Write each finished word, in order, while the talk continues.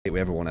with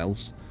everyone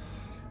else.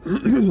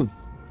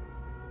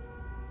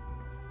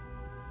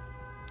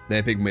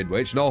 They pick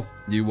midwich. No,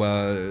 you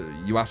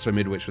asked for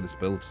midwich for this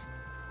build.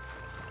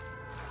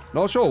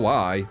 Not sure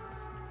why.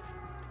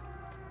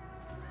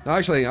 No,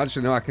 actually,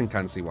 no, I can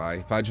kind of see why.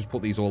 If I just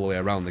put these all the way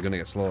around, they're gonna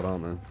get slowed,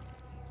 aren't they?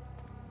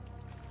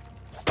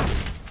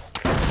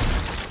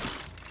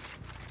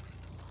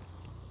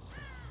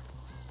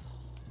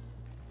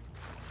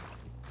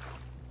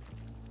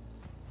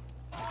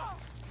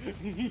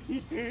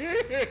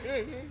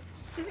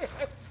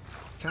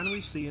 Can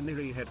we see a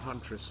Niri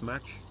Headhuntress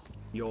match?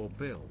 Your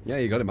build. Yeah,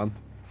 you got it, man.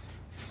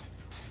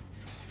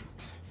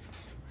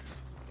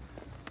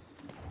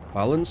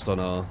 Balanced or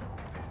no?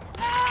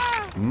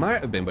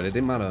 Might have been, but it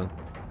didn't matter.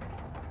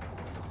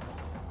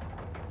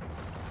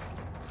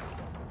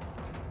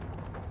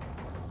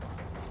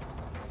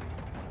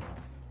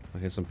 I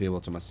hear some people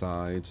to my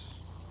side.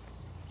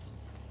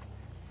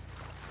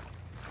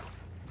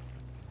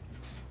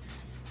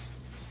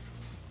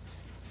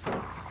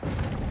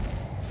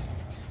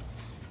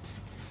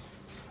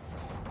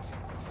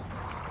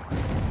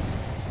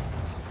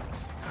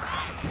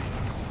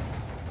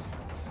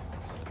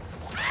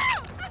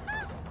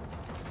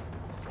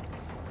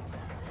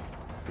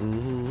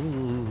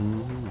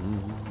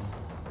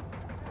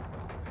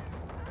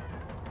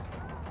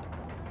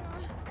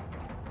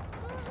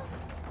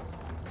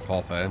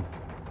 Coffee.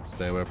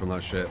 Stay away from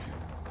that shit.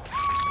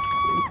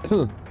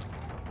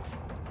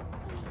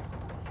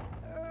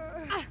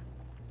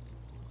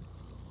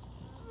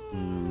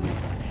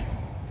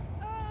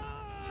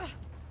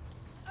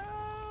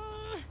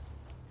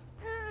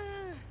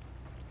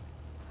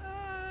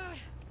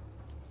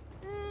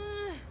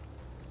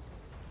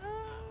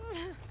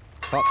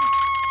 Pop.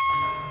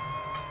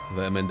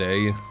 Vitamin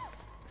D.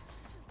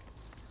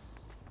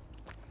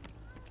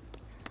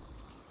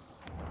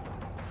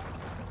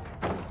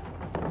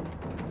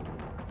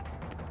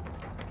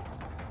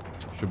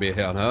 Should be a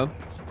hit on her.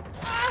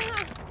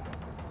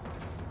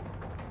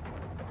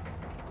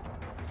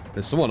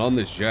 There's someone on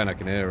this gen, I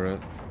can hear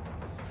it.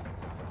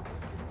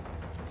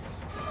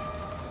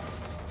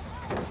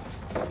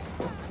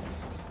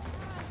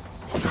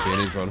 Should be an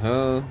intro on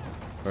her.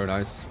 Very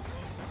nice.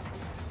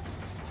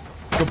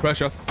 Good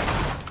pressure.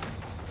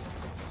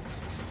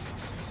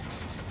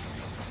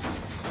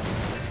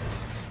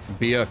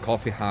 Beer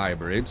coffee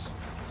hybrid.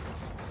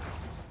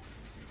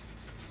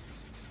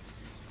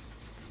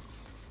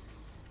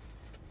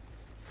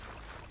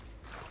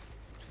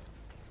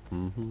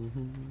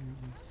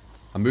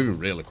 I'm moving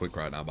really quick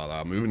right now, by the way.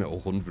 I'm moving at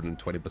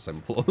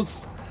 120%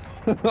 plus.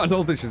 I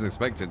don't think she's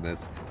expecting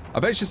this. I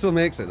bet she still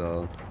makes it,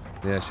 though.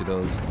 Yeah, she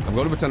does. I'm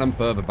going to pretend I'm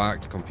further back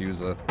to confuse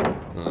her.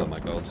 Oh, my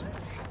God.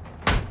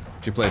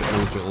 She played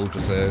ultra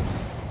safe.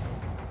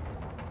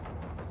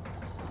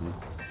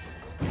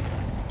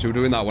 She was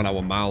doing that when I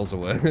was miles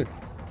away.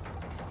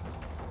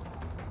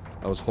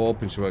 I was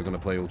hoping she weren't going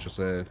to play ultra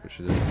safe, but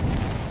she did.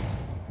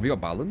 Have you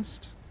got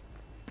balanced?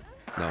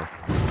 No.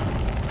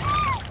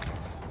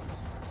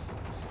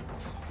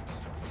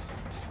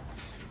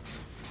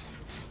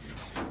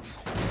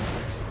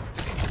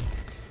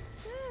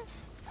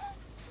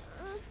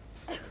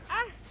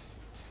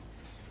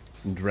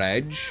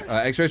 Dredge.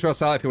 X-rays for our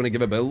site if you want to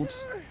give a build.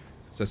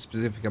 It's a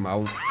specific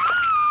amount.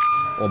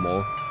 Or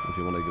more, if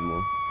you want to give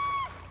more.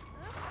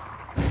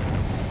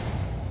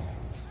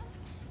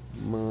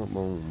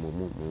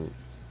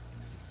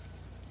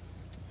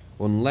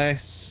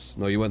 Unless...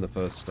 No, you weren't the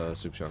first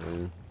super chat, were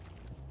you?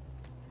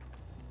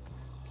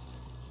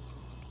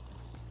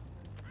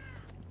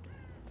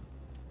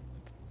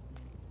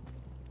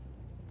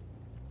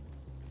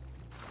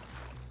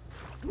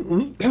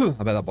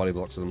 I bet that body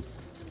blocks them.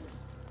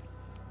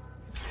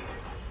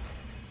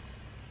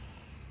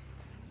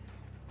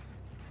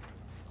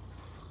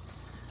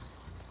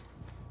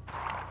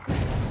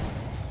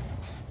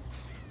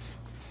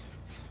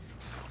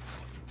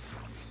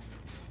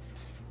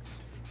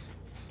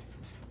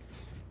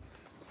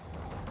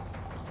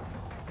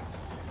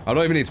 I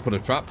don't even need to put a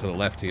trap to the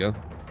left here.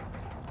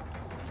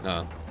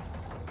 No.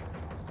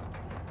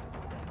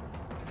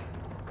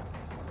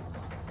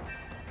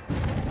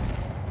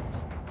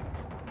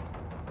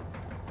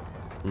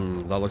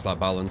 That looks like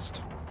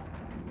balanced.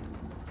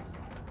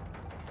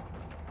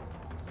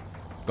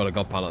 Got a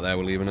god pallet there,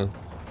 we're leaving her.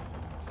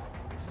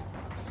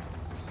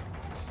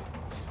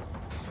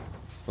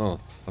 Oh,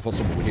 I thought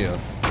someone was here.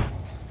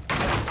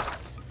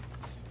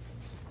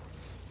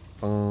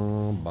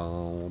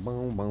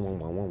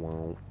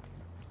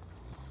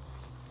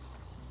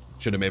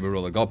 Should have maybe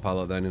rolled a god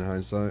pallet then in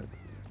hindsight.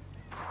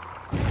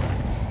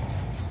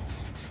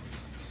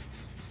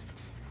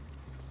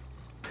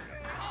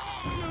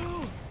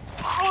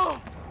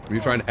 Were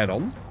you trying to head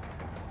on?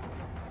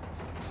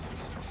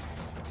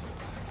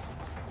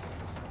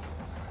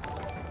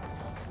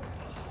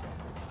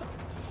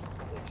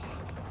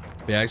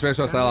 Yeah, expect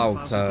to sell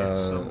out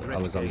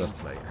Alexander.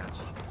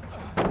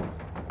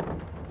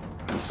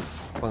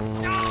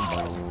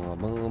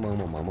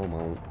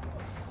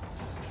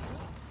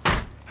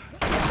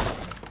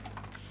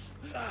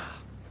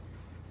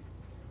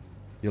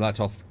 You like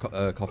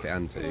coffee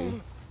and tea?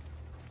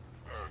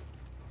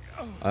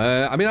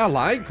 I mean, I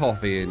like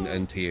coffee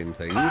and tea and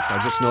things. I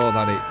just know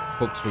that it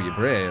fucks with your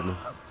brain.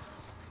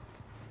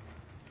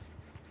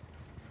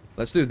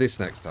 Let's do this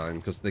next time,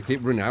 because they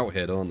keep running out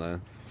here, don't they?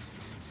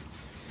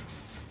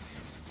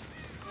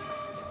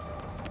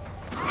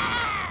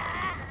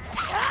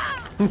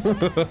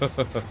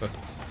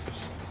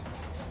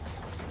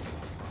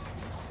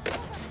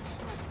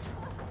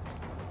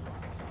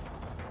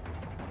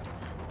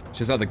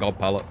 She's had the god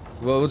pallet.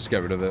 Well, we'll just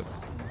get rid of it.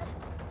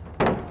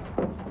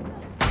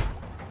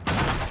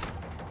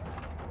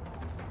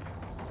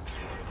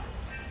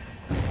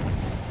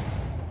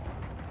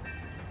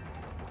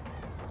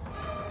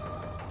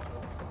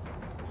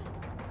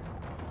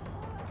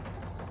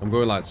 I'm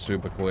going like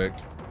super quick.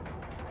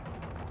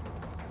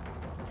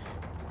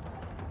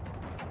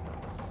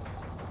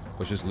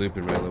 But she's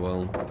looping really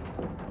well.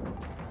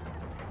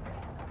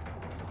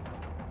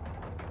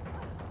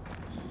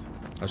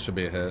 That should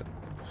be a hit.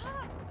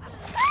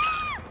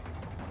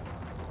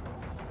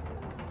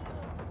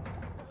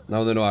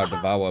 Now they know how to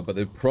devour, but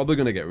they're probably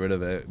going to get rid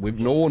of it. With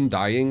no one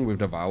dying with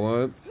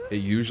devour, it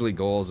usually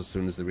goes as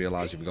soon as they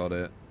realize you've got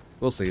it.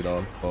 We'll see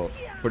though, but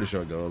pretty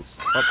sure it goes.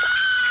 Oh.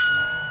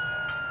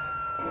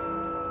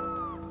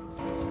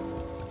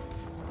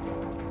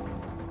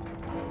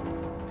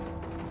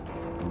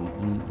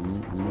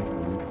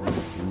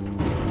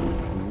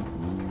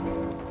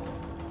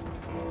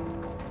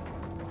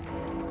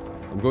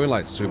 I'm going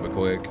like super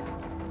quick.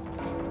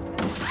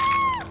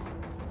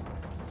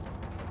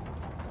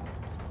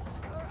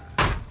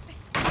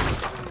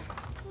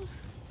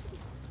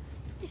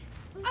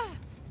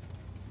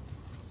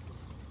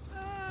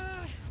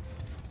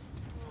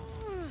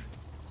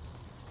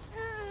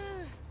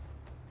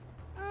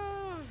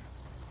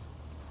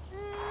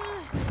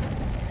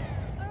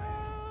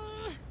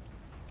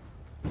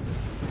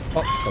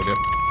 Oh, okay.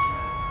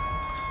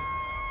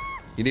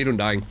 You need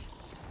undying.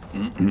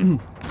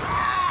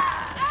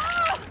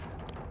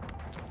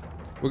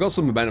 We got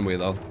some momentum here,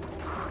 though.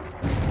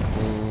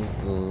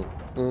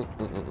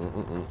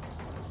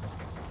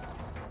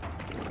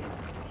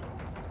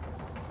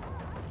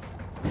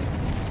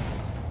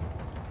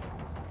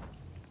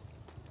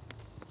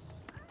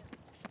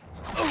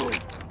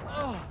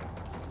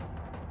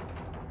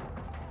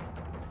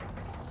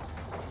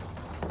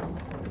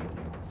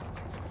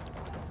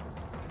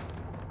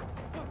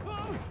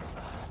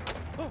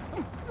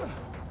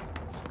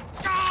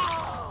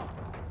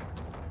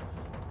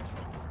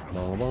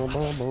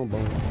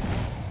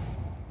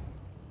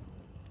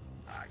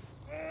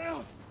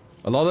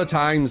 A lot of the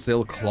times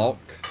they'll clock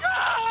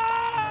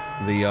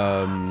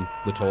the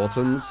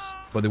totems,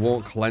 but they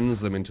won't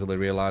cleanse them until they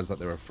realize that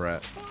they're a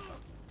threat,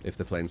 if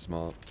they're playing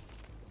smart.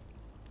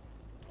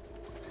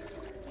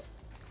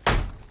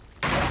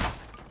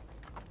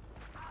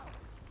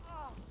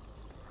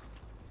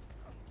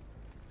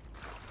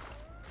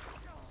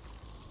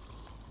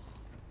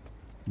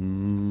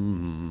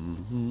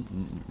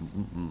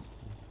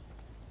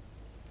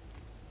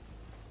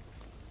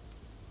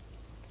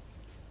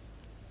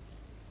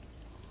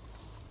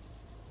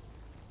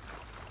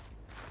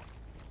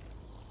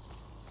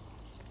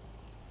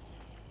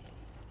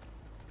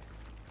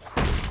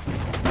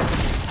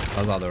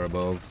 I thought they were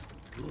above.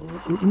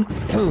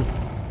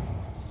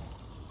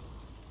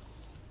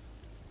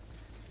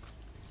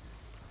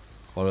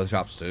 What do the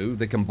traps do?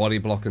 They can body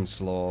block and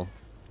slow.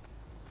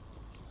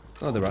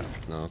 Oh, they're right.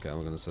 No, okay,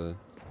 I'm gonna say.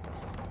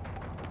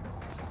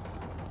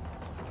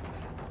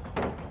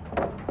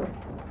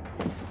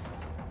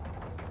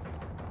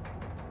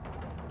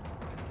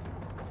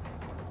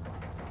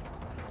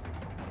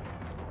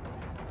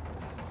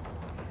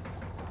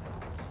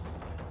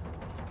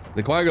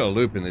 They're quite good at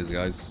looping, these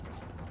guys.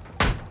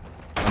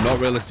 I'm not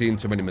really seeing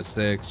too many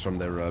mistakes from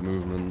their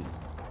movement.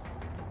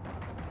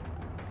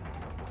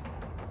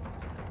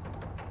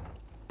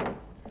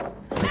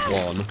 There's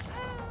one,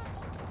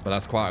 but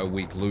that's quite a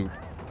weak loop.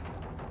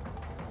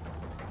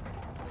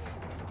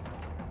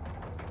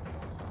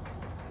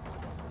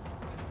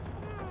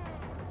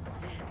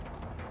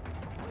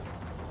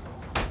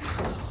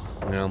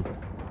 Yeah.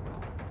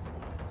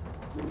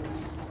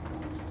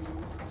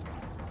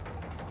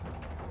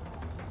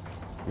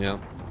 Yeah.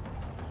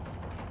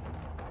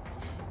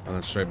 And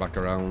then straight back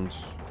around.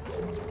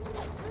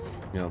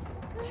 Yeah.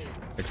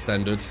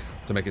 Extended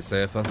to make it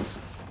safer.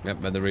 Yep,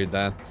 made the read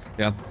there.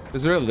 Yeah.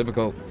 It's really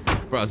difficult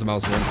for as a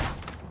mouse one.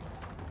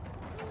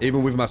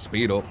 Even with my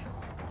speed up.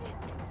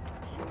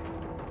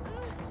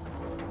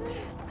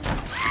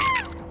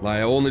 Like,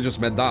 I only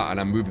just made that and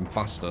I'm moving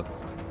faster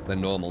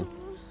than normal.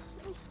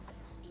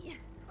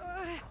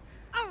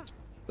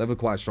 They have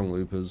quite strong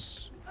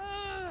loopers.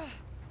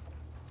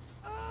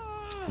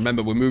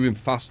 Remember, we're moving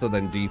faster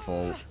than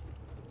default.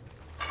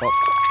 Oh.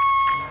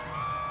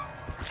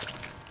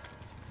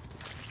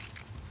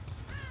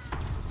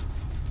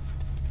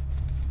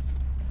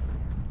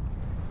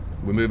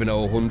 We're moving at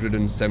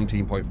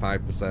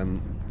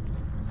 117.5%.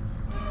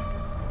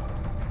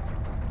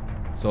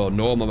 So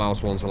normal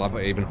mouse ones will have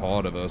it even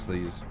harder versus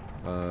these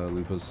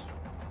loopers.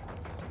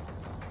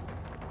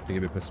 to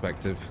give you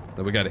perspective.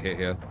 Then we get a hit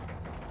here.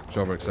 It's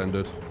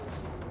overextended.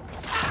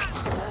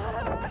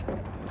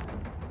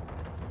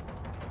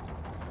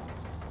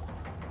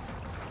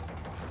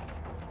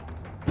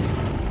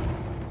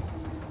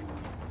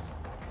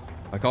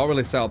 I can't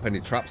really set up any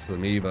traps to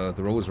them either.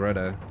 They're always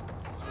ready.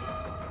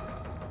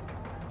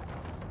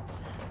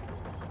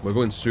 We're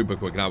going super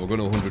quick now. We're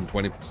going to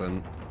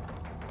 120%.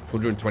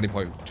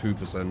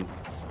 120.2%.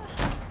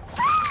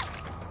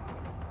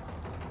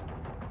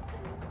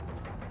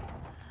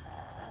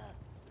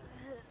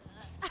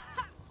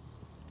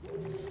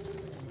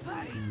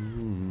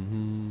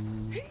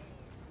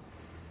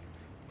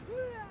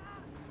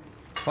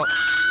 Oh.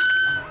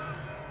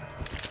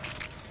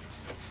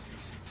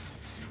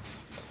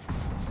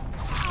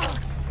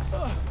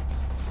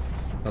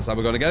 That's how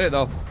we're going to get it,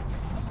 though.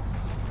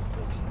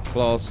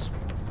 Close.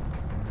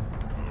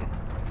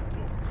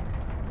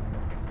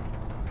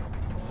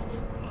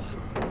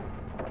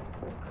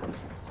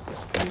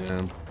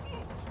 Yeah.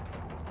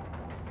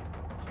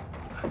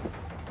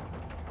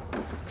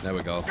 There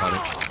we go. Got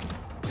it.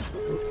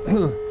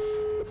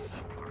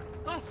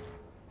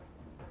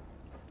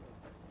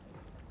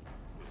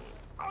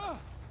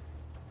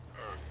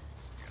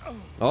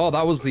 Oh,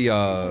 that was the,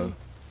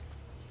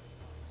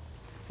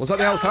 was that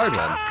the outside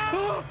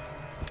one?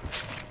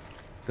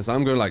 Because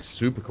I'm going, like,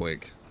 super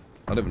quick.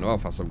 I don't even know how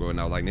fast I'm going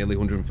now, like, nearly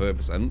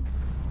 130%.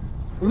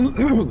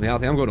 Yeah, I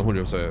think I'm going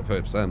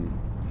 130%.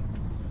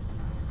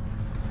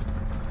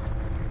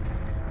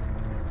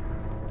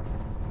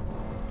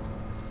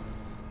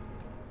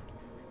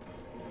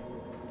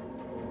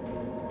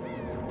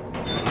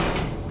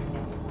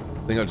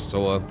 I think I just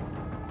saw her.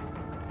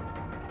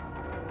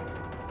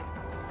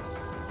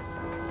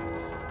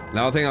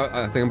 Now I think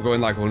I'm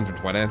going like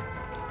 120.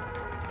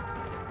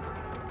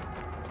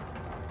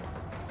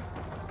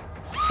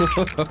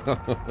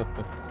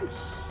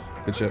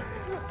 Good shit.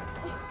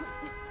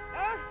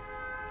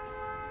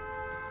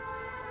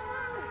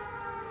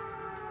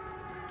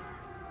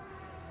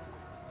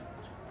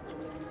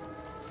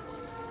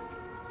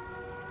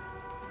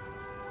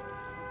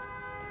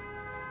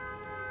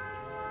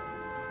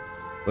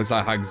 Looks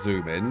like HAG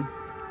zoom in.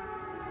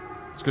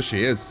 It's because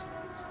she is.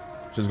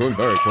 She's going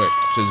very quick.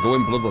 She's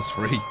going bloodless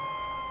free.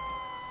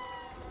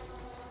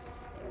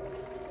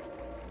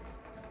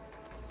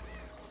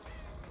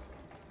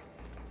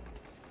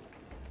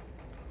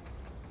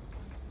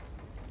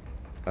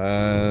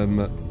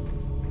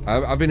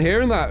 I've been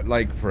hearing that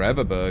like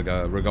forever,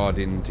 Burger,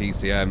 regarding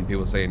TCM.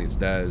 People saying it's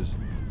dead.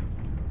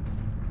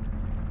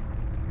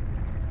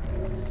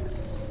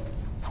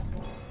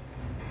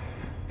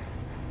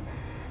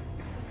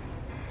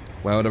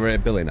 Where would I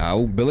rate Billy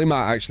now? Billy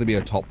might actually be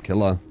a top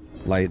killer.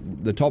 Like,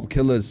 the top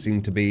killers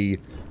seem to be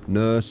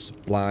Nurse,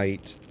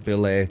 Blight,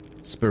 Billy,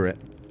 Spirit.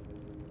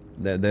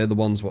 They're the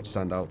ones what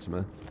stand out to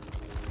me.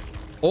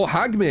 Or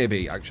HAG,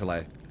 maybe,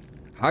 actually.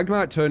 HAG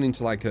might turn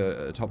into, like,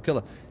 a top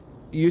killer.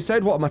 You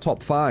said, what are my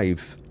top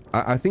 5?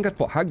 I think I'd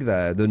put HAG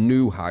there, the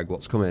new HAG,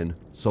 what's coming.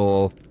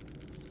 So,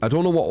 I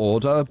don't know what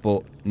order,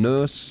 but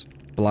Nurse,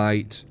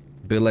 Blight,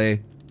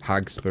 Billy,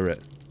 HAG,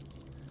 Spirit.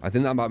 I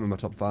think that might be my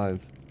top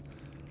 5.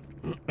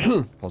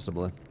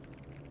 Possibly.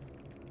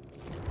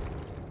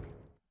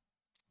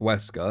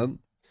 Wesker.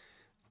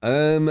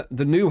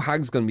 The new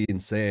HAG's gonna be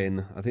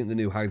insane. I think the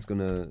new HAG's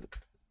gonna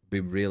be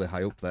really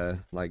high up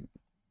there. Like,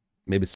 maybe